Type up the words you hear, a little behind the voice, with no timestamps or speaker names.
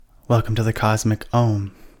Welcome to the Cosmic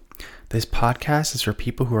Ohm. This podcast is for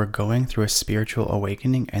people who are going through a spiritual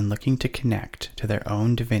awakening and looking to connect to their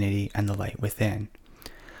own divinity and the light within.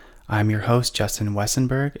 I'm your host, Justin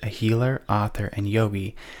Wessenberg, a healer, author, and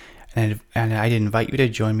yogi, and I'd invite you to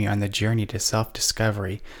join me on the journey to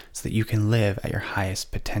self-discovery so that you can live at your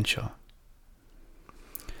highest potential.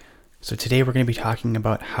 So today we're going to be talking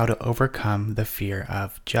about how to overcome the fear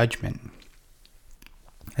of judgment.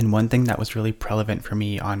 And one thing that was really prevalent for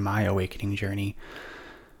me on my awakening journey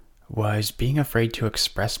was being afraid to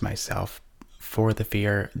express myself for the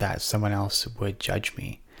fear that someone else would judge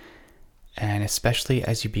me. And especially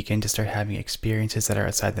as you begin to start having experiences that are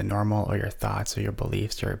outside the normal, or your thoughts or your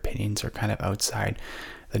beliefs or opinions are kind of outside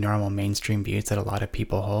the normal mainstream views that a lot of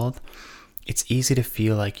people hold, it's easy to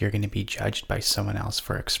feel like you're going to be judged by someone else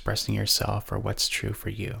for expressing yourself or what's true for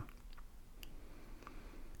you.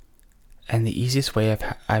 And the easiest way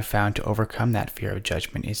I've found to overcome that fear of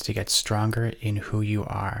judgment is to get stronger in who you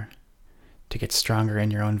are, to get stronger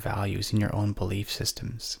in your own values and your own belief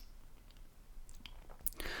systems.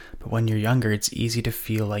 But when you're younger, it's easy to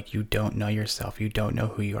feel like you don't know yourself, you don't know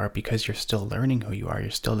who you are because you're still learning who you are,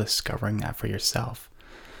 you're still discovering that for yourself.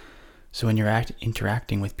 So when you're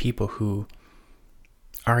interacting with people who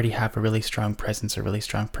already have a really strong presence, a really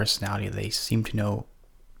strong personality, they seem to know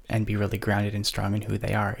and be really grounded and strong in who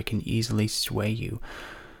they are, it can easily sway you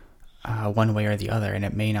one way or the other, and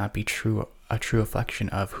it may not be a true reflection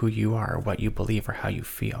of who you are, or what you believe, or how you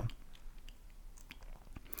feel.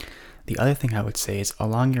 The other thing I would say is,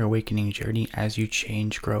 along your awakening journey, as you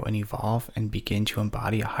change, grow, and evolve, and begin to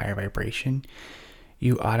embody a higher vibration,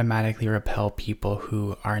 you automatically repel people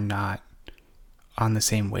who are not on the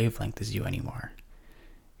same wavelength as you anymore.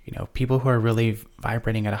 You know, people who are really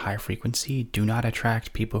vibrating at a high frequency do not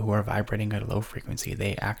attract people who are vibrating at a low frequency.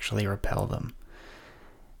 They actually repel them.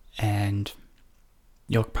 And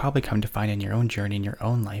you'll probably come to find in your own journey, in your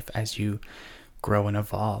own life, as you grow and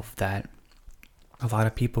evolve, that a lot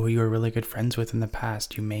of people who you were really good friends with in the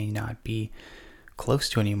past, you may not be close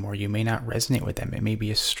to anymore. You may not resonate with them. It may be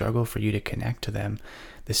a struggle for you to connect to them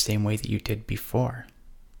the same way that you did before.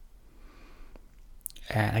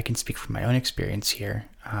 And I can speak from my own experience here.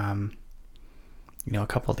 A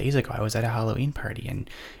couple of days ago, I was at a Halloween party, and,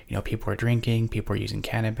 people were drinking, people were using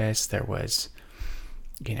cannabis. There was,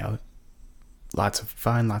 lots of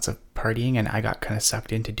fun, lots of partying, and I got kind of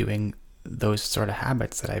sucked into doing those sort of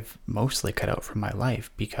habits that I've mostly cut out from my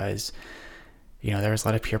life because, there was a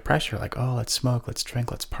lot of peer pressure, like, oh, let's smoke, let's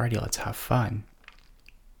drink, let's party, let's have fun.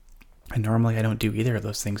 And normally I don't do either of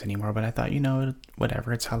those things anymore, but I thought,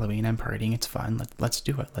 whatever, it's Halloween, I'm partying, it's fun, let's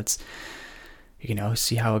do it. Let's,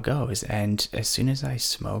 see how it goes. And as soon as I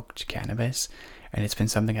smoked cannabis, and it's been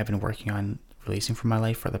something I've been working on releasing from my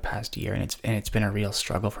life for the past year, and it's been a real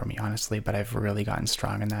struggle for me, honestly, but I've really gotten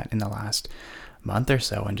strong in that in the last month or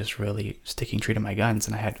so, and just really sticking true to my guns.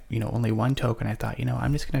 And I had, only one token. I thought,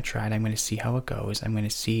 I'm just going to try it. I'm going to see how it goes. I'm going to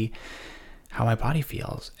see how my body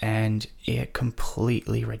feels, and it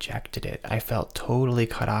completely rejected it. I felt totally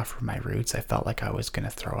cut off from my roots. I felt like I was going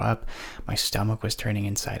to throw up. My stomach was turning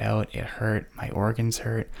inside out. It hurt. My organs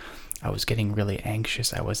hurt. I was getting really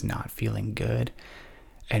anxious. I was not feeling good.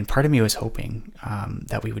 And part of me was hoping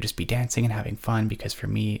that we would just be dancing and having fun, because for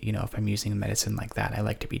me, if I'm using medicine like that, I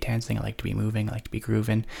like to be dancing, I like to be moving, I like to be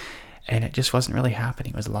grooving, and it just wasn't really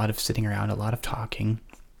happening. It was a lot of sitting around, a lot of talking.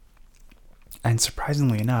 And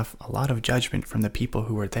surprisingly enough, a lot of judgment from the people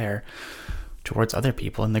who were there towards other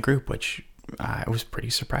people in the group, which I was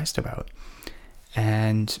pretty surprised about.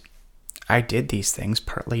 And I did these things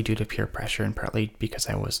partly due to peer pressure and partly because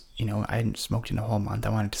I was, I hadn't smoked in a whole month. I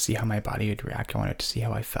wanted to see how my body would react. I wanted to see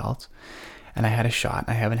how I felt. And I had a shot.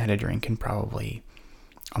 I haven't had a drink in probably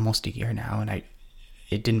almost a year now. And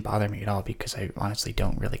it didn't bother me at all because I honestly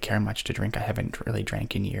don't really care much to drink. I haven't really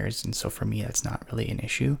drank in years. And so for me, that's not really an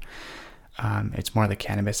issue. It's more the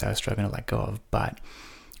cannabis I was struggling to let go of, but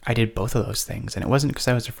I did both of those things, and it wasn't because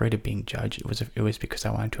I was afraid of being judged. It was because I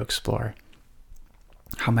wanted to explore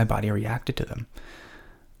how my body reacted to them.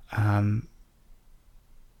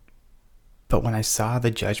 But when I saw the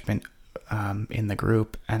judgment in the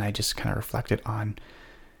group, and I just kind of reflected on,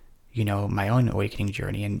 my own awakening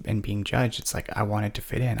journey and being judged, it's like I wanted to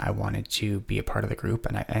fit in. I wanted to be a part of the group,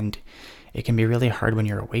 and it can be really hard when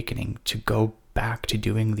you're awakening to go back to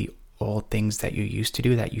doing the old things that you used to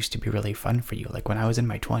do that used to be really fun for you. Like when I was in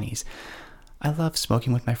my 20s, I loved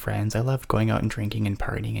smoking with my friends. I loved going out and drinking and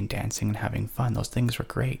partying and dancing and having fun. Those things were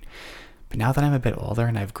great. But now that I'm a bit older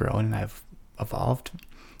and I've grown and I've evolved,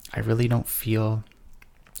 I really don't feel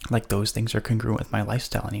like those things are congruent with my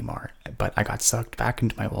lifestyle anymore. But I got sucked back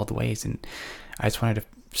into my old ways, and I just wanted to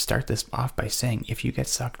start this off by saying, if you get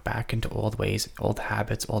sucked back into old ways, old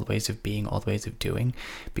habits, old ways of being, old ways of doing,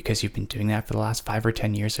 because you've been doing that for the last 5 or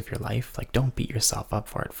 10 years of your life, like, don't beat yourself up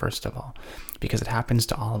for it, first of all, because it happens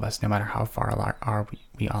to all of us, no matter how far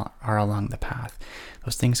we are along the path.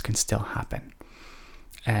 Those things can still happen.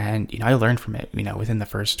 And, I learned from it, within the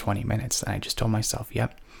first 20 minutes, and I just told myself,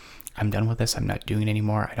 yep, I'm done with this. I'm not doing it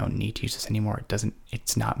anymore. I don't need to use this anymore.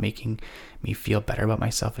 It's not making me feel better about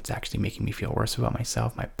myself. It's actually making me feel worse about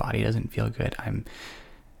myself. My body doesn't feel good.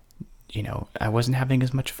 I wasn't having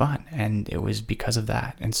as much fun, and it was because of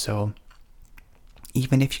that. And so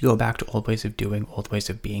even if you go back to old ways of doing, old ways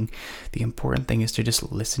of being, the important thing is to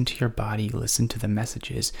just listen to your body, listen to the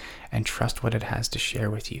messages, and trust what it has to share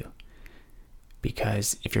with you.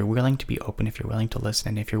 Because if you're willing to be open, if you're willing to listen,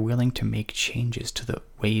 and if you're willing to make changes to the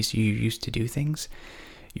ways you used to do things,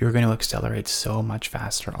 you're going to accelerate so much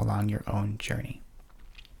faster along your own journey.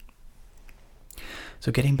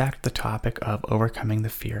 So getting back to the topic of overcoming the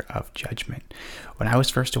fear of judgment. When I was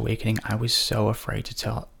first awakening, I was so afraid to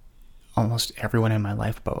tell almost everyone in my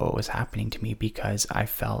life about what was happening to me, because I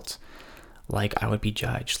felt like I would be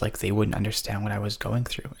judged, like they wouldn't understand what I was going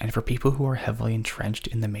through. And for people who are heavily entrenched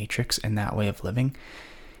in the matrix and that way of living,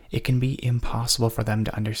 it can be impossible for them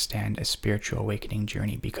to understand a spiritual awakening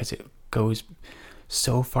journey, because it goes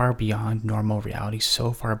so far beyond normal reality,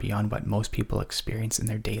 so far beyond what most people experience in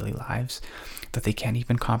their daily lives, that they can't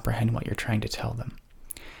even comprehend what you're trying to tell them.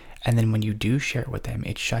 And then when you do share it with them,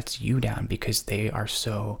 it shuts you down, because they are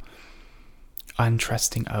so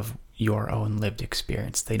untrusting of your own lived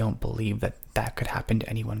experience. They don't believe that could happen to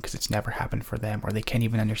anyone, because it's never happened for them, or they can't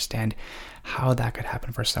even understand how that could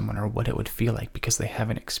happen for someone, or what it would feel like, because they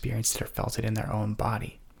haven't experienced it or felt it in their own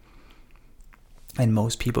body. And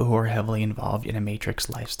most people who are heavily involved in a matrix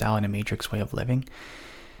lifestyle and a matrix way of living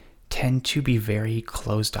tend to be very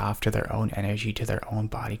closed off to their own energy, to their own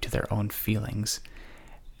body, to their own feelings.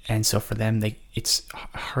 And so for them, it's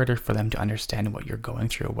harder for them to understand what you're going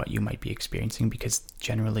through, or what you might be experiencing, because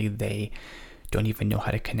generally they don't even know how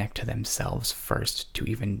to connect to themselves first to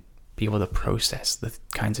even be able to process the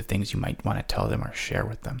kinds of things you might want to tell them or share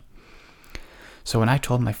with them. So when I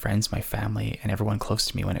told my friends, my family, and everyone close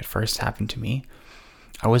to me when it first happened to me,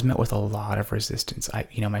 I was met with a lot of resistance.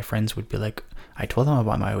 My friends would be like, I told them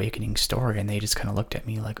about my awakening story, and they just kind of looked at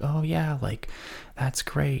me like, oh yeah, like, that's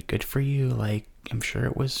great, good for you, like, I'm sure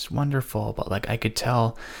it was wonderful. But like, I could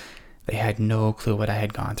tell they had no clue what I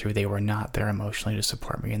had gone through. They were not there emotionally to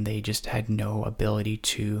support me, and they just had no ability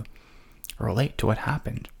to relate to what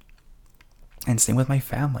happened. And same with my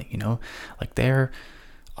family, like, they're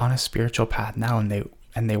on a spiritual path now,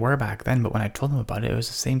 and they were back then, but when I told them about it, it was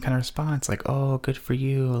the same kind of response, like, oh, good for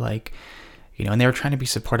you, like, and they were trying to be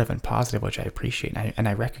supportive and positive, which I appreciate. And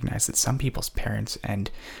I recognize that some people's parents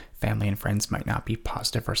and family and friends might not be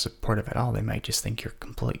positive or supportive at all. They might just think you're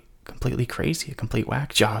completely crazy, a complete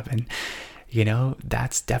whack job. And,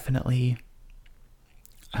 that's definitely,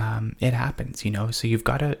 it happens, so you've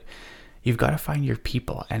got to find your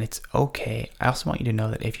people, and it's okay. I also want you to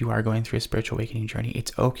know that if you are going through a spiritual awakening journey,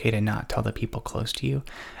 it's okay to not tell the people close to you,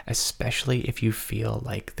 especially if you feel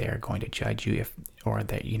like they're going to judge you, or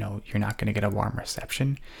that, you're not going to get a warm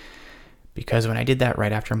reception. Because when I did that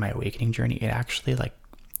right after my awakening journey, it actually, like,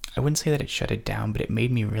 I wouldn't say that it shut it down, but it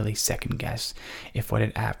made me really second guess if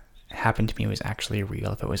what had happened to me was actually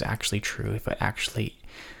real, if it was actually true, if it actually,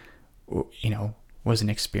 was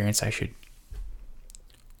an experience I should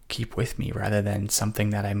keep with me, rather than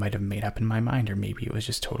something that I might have made up in my mind, or maybe it was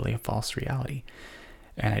just totally a false reality.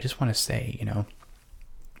 And I just want to say,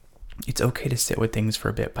 it's okay to sit with things for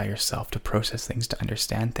a bit by yourself, to process things, to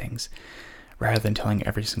understand things, rather than telling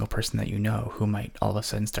every single person that you know, who might all of a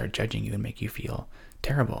sudden start judging you and make you feel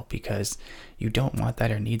terrible, because you don't want that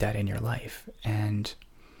or need that in your life. And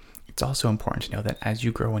it's also important to know that as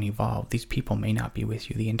you grow and evolve, these people may not be with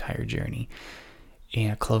you the entire journey in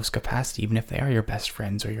a close capacity, even if they are your best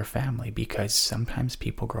friends or your family, because sometimes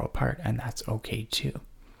people grow apart, and that's okay too.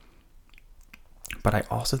 But I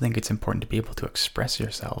also think it's important to be able to express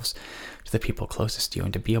yourselves to the people closest to you,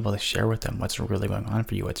 and to be able to share with them what's really going on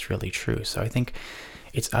for you, what's really true. So I think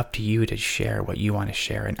it's up to you to share what you want to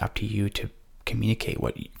share, and up to you to communicate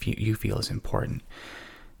what you feel is important.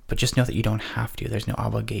 But just know that you don't have to. There's no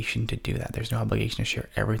obligation to do that. There's no obligation to share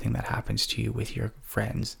everything that happens to you with your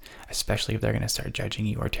friends, especially if they're going to start judging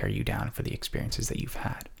you or tear you down for the experiences that you've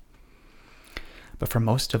had. But for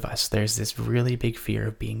most of us, there's this really big fear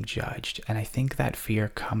of being judged. And I think that fear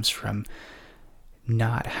comes from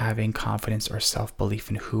not having confidence or self-belief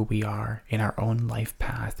in who we are, in our own life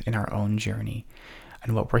path, in our own journey,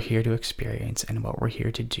 and what we're here to experience, and what we're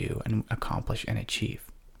here to do and accomplish and achieve.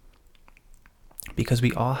 because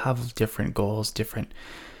we all have different goals, different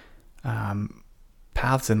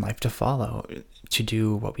paths in life to follow to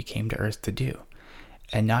do what we came to earth to do.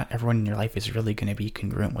 And not everyone in your life is really going to be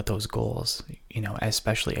congruent with those goals,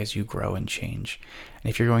 especially as you grow and change. And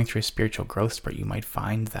if you're going through a spiritual growth spurt, you might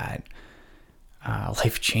find that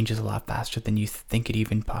life changes a lot faster than you think it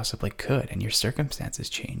even possibly could, and your circumstances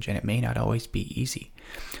change, and it may not always be easy.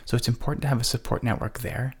 So it's important to have a support network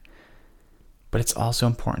there, but it's also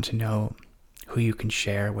important to know who you can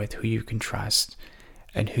share with, who you can trust,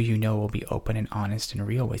 and who you know will be open and honest and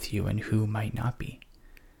real with you, and who might not be.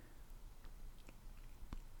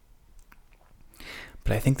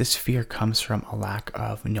 But I think this fear comes from a lack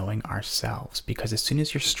of knowing ourselves, because as soon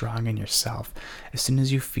as you're strong in yourself, as soon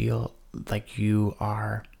as you feel like you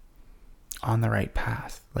are on the right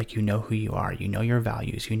path, like you know who you are, you know your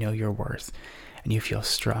values, you know your worth, and you feel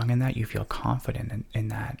strong in that, you feel confident in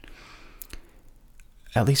that.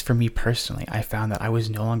 At least for me personally, I found that I was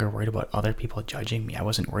no longer worried about other people judging me. I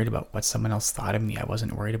wasn't worried about what someone else thought of me. I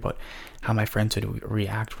wasn't worried about how my friends would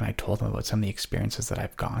react when I told them about some of the experiences that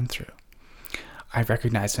I've gone through. I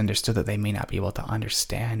recognized and understood that they may not be able to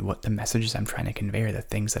understand what the messages I'm trying to convey are, the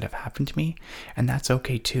things that have happened to me. And that's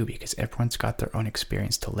okay too, because everyone's got their own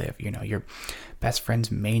experience to live. Your best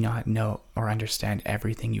friends may not know or understand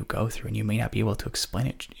everything you go through, and you may not be able to explain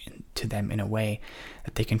it to them in a way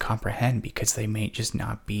that they can comprehend, because they may just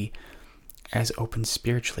not be as open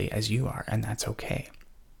spiritually as you are, and that's okay.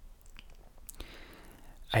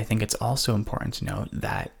 I think it's also important to note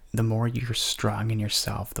that the more you're strong in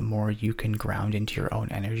yourself, the more you can ground into your own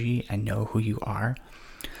energy and know who you are,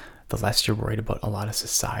 the less you're worried about a lot of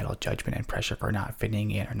societal judgment and pressure for not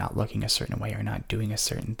fitting in, or not looking a certain way, or not doing a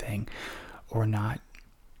certain thing, or not,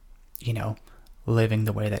 living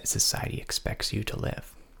the way that society expects you to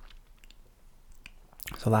live.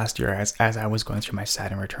 So last year, as I was going through my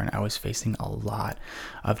Saturn return, I was facing a lot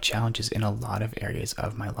of challenges in a lot of areas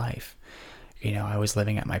of my life. I was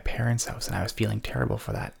living at my parents' house, and I was feeling terrible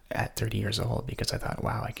for that at 30 years old, because I thought,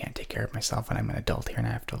 wow, I can't take care of myself, and I'm an adult here, and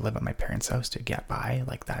I have to live at my parents' house to get by.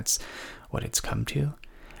 Like, that's what it's come to.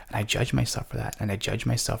 And I judged myself for that, and I judged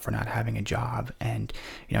myself for not having a job. And,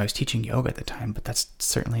 I was teaching yoga at the time, but that's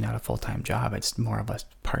certainly not a full-time job. It's more of a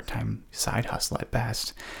part-time side hustle at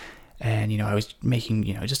best. And, I was making,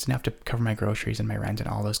 just enough to cover my groceries and my rent and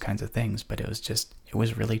all those kinds of things, but it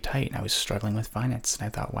was really tight, and I was struggling with finance. And I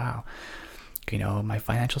thought, wow, my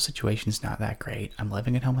financial situation is not that great. I'm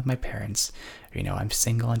living at home with my parents. I'm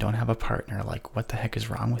single and don't have a partner. Like, what the heck is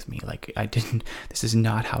wrong with me? Like, this is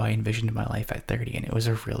not how I envisioned my life at 30. And it was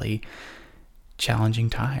a really challenging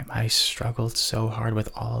time. I struggled so hard with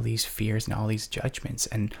all these fears and all these judgments.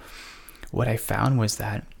 And what I found was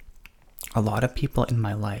that a lot of people in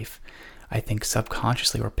my life, I think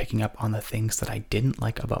subconsciously, were picking up on the things that I didn't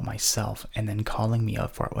like about myself, and then calling me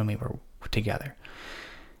out for it when we were together.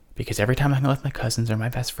 Because every time I hung out with my cousins or my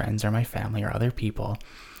best friends or my family or other people,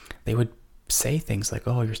 they would say things like,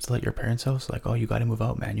 oh, you're still at your parents' house? Like, oh, you got to move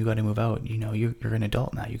out, man. You got to move out. You're an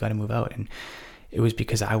adult now. You got to move out. And it was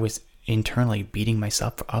because I was internally beating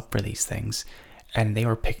myself up for these things. And they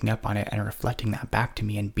were picking up on it and reflecting that back to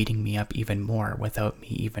me and beating me up even more without me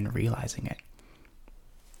even realizing it.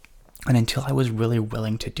 And until I was really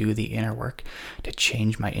willing to do the inner work, to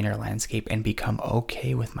change my inner landscape and become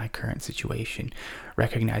okay with my current situation,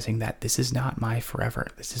 recognizing that this is not my forever,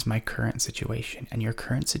 this is my current situation, and your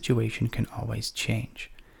current situation can always change.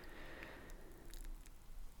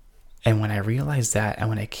 And when I realized that, and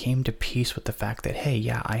when I came to peace with the fact that, hey,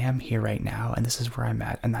 yeah, I am here right now, and this is where I'm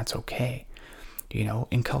at, and that's okay.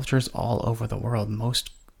 In cultures all over the world, most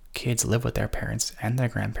kids live with their parents and their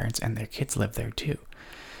grandparents, and their kids live there too.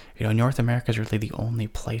 North America is really the only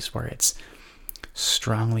place where it's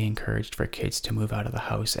strongly encouraged for kids to move out of the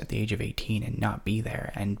house at the age of 18 and not be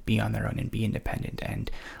there, and be on their own and be independent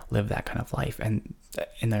and live that kind of life. And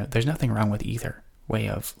there's nothing wrong with either way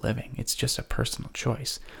of living. It's just a personal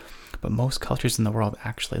choice. But most cultures in the world,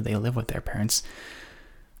 actually, they live with their parents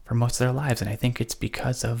for most of their lives. And I think it's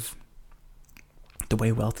because of the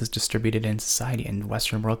way wealth is distributed in society, and the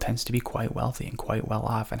Western world tends to be quite wealthy and quite well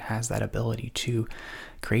off, and has that ability to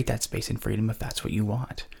create that space and freedom if that's what you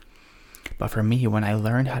want. But for me, when I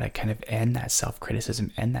learned how to kind of end that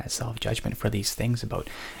self-criticism, end that self-judgment for these things about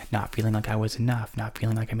not feeling like I was enough, not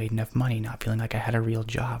feeling like I made enough money, not feeling like I had a real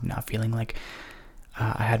job, not feeling like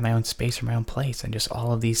I had my own space or my own place, and just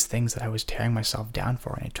all of these things that I was tearing myself down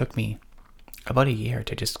for. And it took me about a year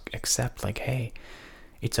to just accept, like, hey,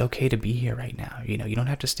 it's okay to be here right now. You don't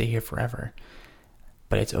have to stay here forever,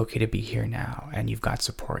 but it's okay to be here now. And you've got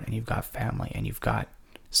support, and you've got family, and you've got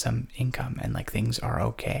some income and like things are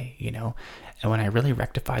okay, you know? And when I really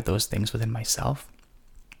rectified those things within myself,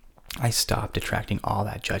 I stopped attracting all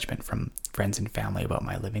that judgment from friends and family about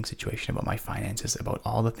my living situation, about my finances, about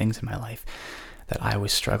all the things in my life that I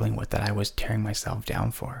was struggling with, that I was tearing myself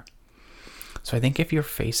down for. So I think if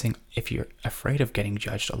you're afraid of getting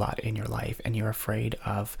judged a lot in your life, and you're afraid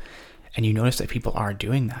of, and you notice that people are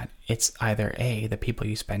doing that, it's either A, the people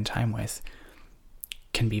you spend time with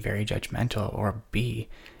can be very judgmental, or B,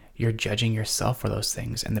 you're judging yourself for those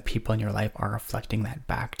things, and the people in your life are reflecting that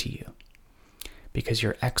back to you. Because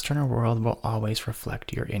your external world will always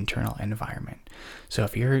reflect your internal environment. So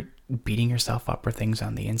if you're beating yourself up for things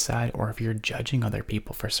on the inside, or if you're judging other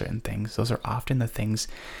people for certain things, those are often the things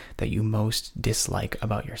that you most dislike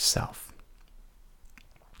about yourself.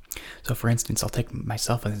 So for instance, I'll take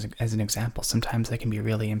myself as an example. Sometimes I can be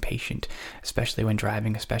really impatient, especially when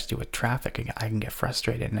driving, especially with traffic. I can get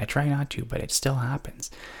frustrated, and I try not to, but it still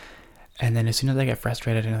happens. And then as soon as I get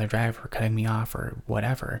frustrated at another driver cutting me off or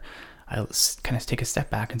whatever, I'll kind of take a step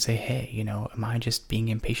back and say, hey, you know, am I just being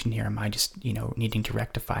impatient here? Am I just, you know, needing to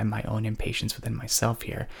rectify my own impatience within myself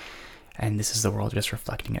here? And this is the world just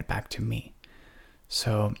reflecting it back to me.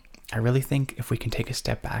 So I really think if we can take a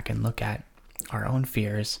step back and look at our own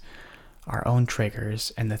fears, our own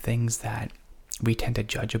triggers, and the things that we tend to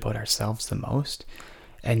judge about ourselves the most,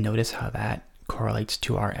 and notice how that correlates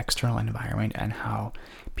to our external environment and how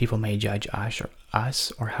people may judge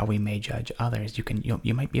us or how we may judge others,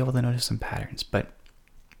 you might be able to notice some patterns. But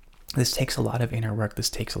this takes a lot of inner work. This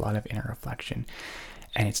takes a lot of inner reflection,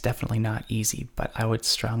 and it's definitely not easy. But I would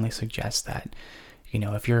strongly suggest that, you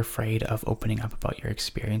know, if you're afraid of opening up about your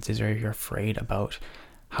experiences, or you're afraid about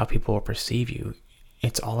how people will perceive you,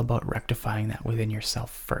 it's all about rectifying that within yourself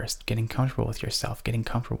first, getting comfortable with yourself, getting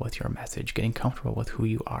comfortable with your message, getting comfortable with who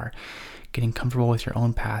you are, getting comfortable with your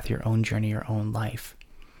own path, your own journey, your own life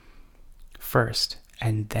first,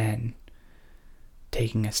 and then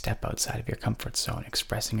taking a step outside of your comfort zone,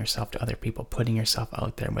 expressing yourself to other people, putting yourself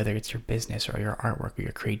out there, whether it's your business or your artwork or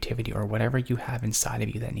your creativity or whatever you have inside of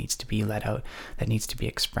you that needs to be let out, that needs to be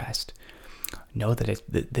expressed. Know that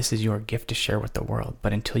this is your gift to share with the world,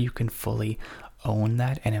 but until you can fully own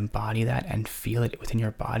that and embody that and feel it within your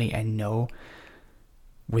body and know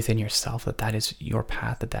within yourself that that is your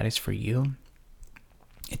path, that is for you,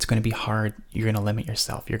 it's going to be hard. You're going to limit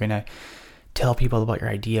yourself. You're going to tell people about your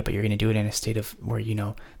idea, but you're going to do it in a state of where, you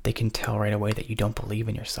know, they can tell right away that you don't believe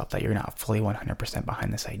in yourself, that you're not fully 100%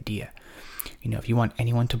 behind this idea. You know, if you want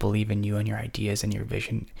anyone to believe in you and your ideas and your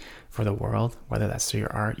vision for the world, whether that's through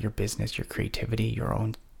your art, your business, your creativity, your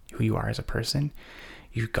own, who you are as a person,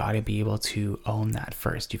 you've got to be able to own that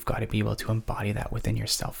first. You've got to be able to embody that within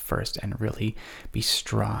yourself first and really be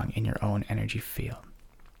strong in your own energy field.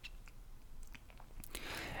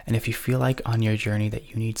 And if you feel like on your journey that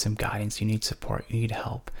you need some guidance, you need support, you need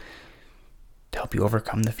help to help you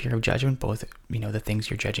overcome the fear of judgment, both, you know, the things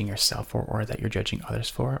you're judging yourself for or that you're judging others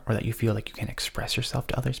for, or that you feel like you can express yourself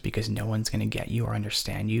to others because no one's going to get you or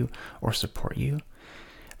understand you or support you,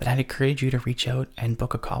 then I'd encourage you to reach out and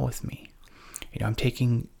book a call with me. You know, I'm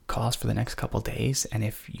taking calls for the next couple days, and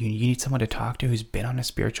if you need someone to talk to who's been on a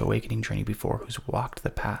spiritual awakening journey before, who's walked the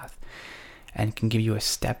path, and can give you a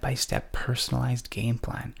step-by-step personalized game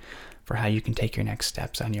plan for how you can take your next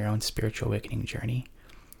steps on your own spiritual awakening journey,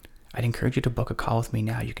 I'd encourage you to book a call with me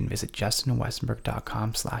now. You can visit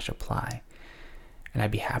justinwestenberg.com/apply, and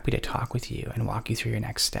I'd be happy to talk with you and walk you through your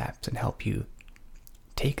next steps and help you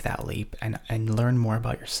take that leap and learn more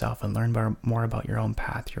about yourself and learn more about your own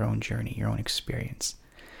path, your own journey, your own experience,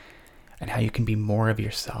 and how you can be more of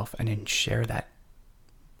yourself and then share that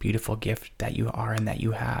beautiful gift that you are and that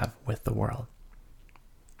you have with the world.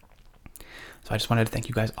 So I just wanted to thank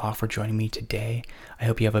you guys all for joining me today. I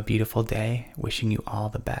hope you have a beautiful day. Wishing you all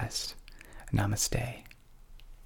the best. Namaste.